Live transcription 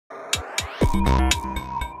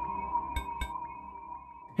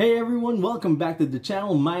Hey everyone, welcome back to the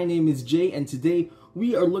channel. My name is Jay and today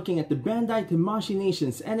we are looking at the Bandai Tamashii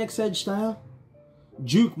Nations NXEdge style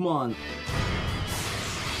Dukemon.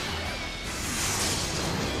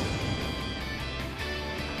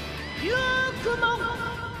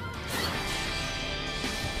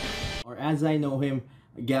 Or as I know him,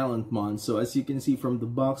 Gallantmon. So as you can see from the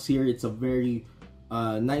box here, it's a very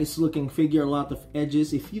nice looking figure, a lot of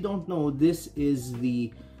edges. If you don't know, this is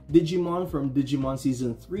the Digimon from Digimon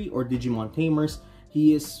Season 3 or Digimon Tamers.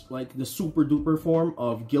 He is like the super duper form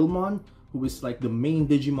of Gilmon, who is like the main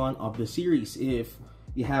Digimon of the series. If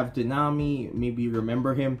you have Tanami, maybe you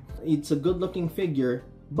remember him. It's a good looking figure,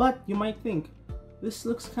 but you might think, this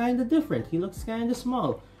looks kind of different. He looks kind of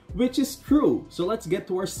small, which is true. So let's get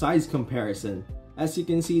to our size comparison. As you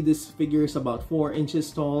can see, this figure is about 4 inches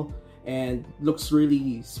tall and looks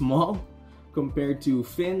really small compared to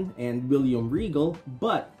Finn and William Regal,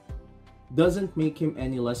 but doesn't make him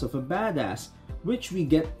any less of a badass, which we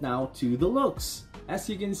get now to the looks. As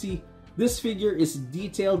you can see, this figure is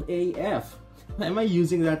detailed AF. Am I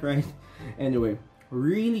using that right? Anyway,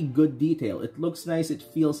 really good detail. It looks nice, it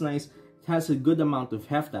feels nice, it has a good amount of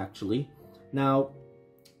heft actually. Now,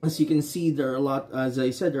 as you can see, there are a lot, as I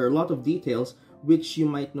said, there are a lot of details which you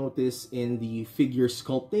might notice in the figure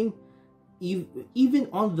sculpting. Even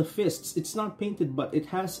on the fists, it's not painted, but it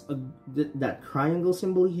has that triangle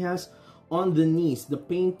symbol he has on the knees. The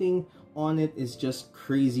painting on it is just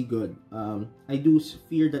crazy good. I do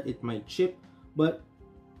fear that it might chip, but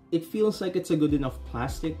it feels like it's a good enough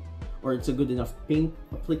plastic, or it's a good enough paint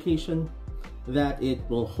application that it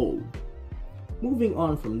will hold. Moving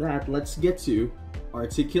on from that, let's get to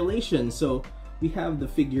articulation. So we have the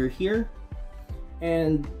figure here,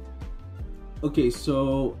 and okay,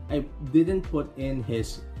 so I didn't put in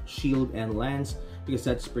his shield and lance because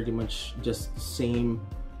that's pretty much just the same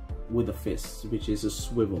with the fists, which is a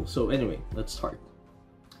swivel. So anyway, let's start.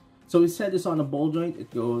 So his head is on a ball joint.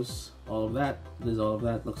 It goes all of that, does all of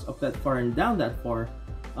that, looks up that far and down that far.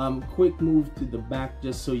 Quick move to the back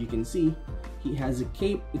just so you can see. He has a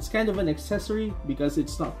cape. It's kind of an accessory because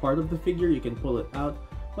it's not part of the figure. You can pull it out,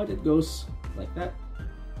 but it goes like that.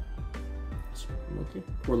 Okay,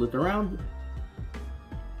 twirl it around.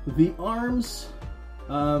 The arms,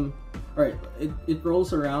 alright, it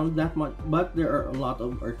rolls around that much, but there are a lot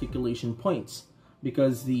of articulation points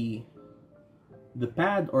because the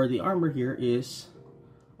pad or the armor here is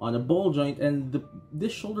on a ball joint, and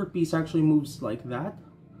this shoulder piece actually moves like that.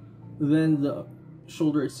 Then the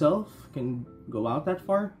shoulder itself can go out that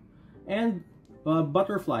far, and a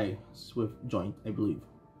butterfly swift joint, I believe.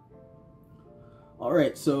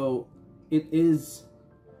 Alright, so it is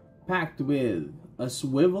packed with a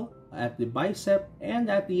swivel at the bicep and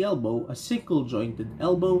at the elbow, a single jointed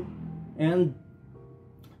elbow, and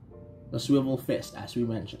a swivel fist, as we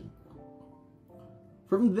mentioned.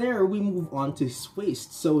 From there, we move on to his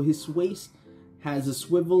waist. So his waist has a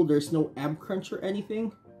swivel. There's no ab crunch or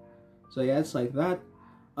anything. So yeah, it's like that.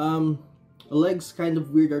 Legs, kind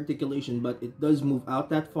of weird articulation, but it does move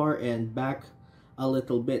out that far and back a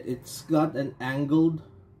little bit. It's got an angled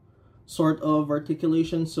sort of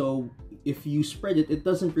articulation, so if you spread it, it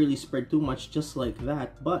doesn't really spread too much, just like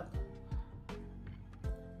that. But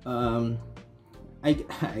I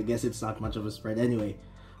guess it's not much of a spread anyway.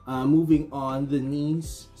 Moving on, the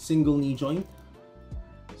knees, single knee joint,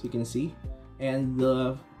 so you can see, and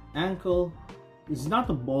the ankle is not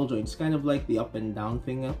a ball joint. It's kind of like the up and down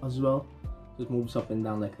thing as well. It moves up and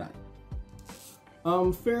down like that.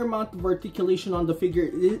 Fair amount of articulation on the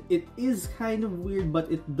figure. It is kind of weird,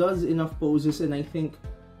 but it does enough poses, and I think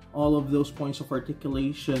all of those points of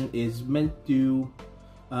articulation is meant to,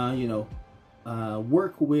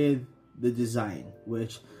 work with the design,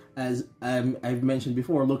 which, as I've mentioned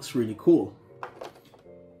before, looks really cool.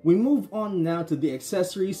 We move on now to the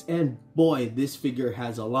accessories, and boy, this figure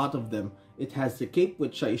has a lot of them. It has the cape,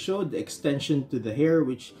 which I showed, the extension to the hair,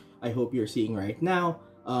 which I hope you're seeing right now,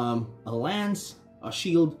 a lance, a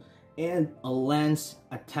shield, and a lance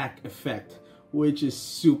attack effect, which is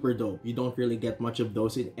super dope. You don't really get much of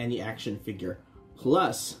those in any action figure.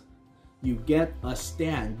 Plus, you get a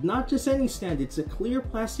stand. Not just any stand, it's a clear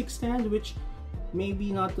plastic stand, which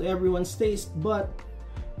maybe not to everyone's taste, but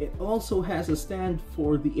it also has a stand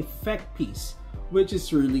for the effect piece, which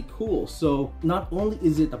is really cool. So not only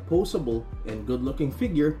is it a poseable and good looking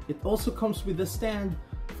figure, it also comes with a stand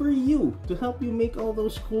for you to help you make all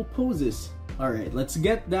those cool poses. Alright, let's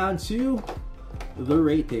get down to the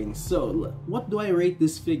ratings. So what do I rate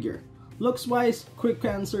this figure? Looks wise, quick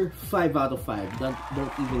answer, 5 out of 5. Don't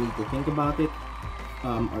even need to think about it.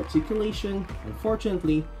 Articulation,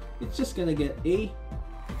 unfortunately, it's just gonna get a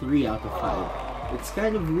 3 out of 5. It's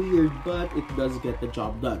kind of weird, but it does get the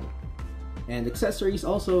job done. And accessories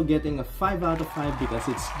also getting a 5 out of 5 because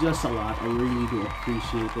it's just a lot. I really do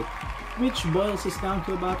appreciate it. Which boils us down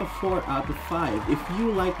to about a 4 out of 5. If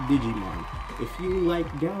you like Digimon, if you like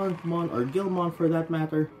Gallantmon or Gilmon for that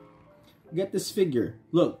matter, get this figure.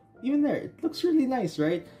 Look, even there, it looks really nice,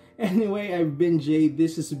 right? Anyway, I've been Jay.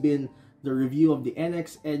 This has been the review of the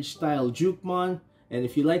NXEdge style Dukemon. And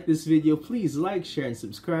if you like this video, please like, share, and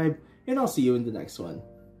subscribe. And I'll see you in the next one.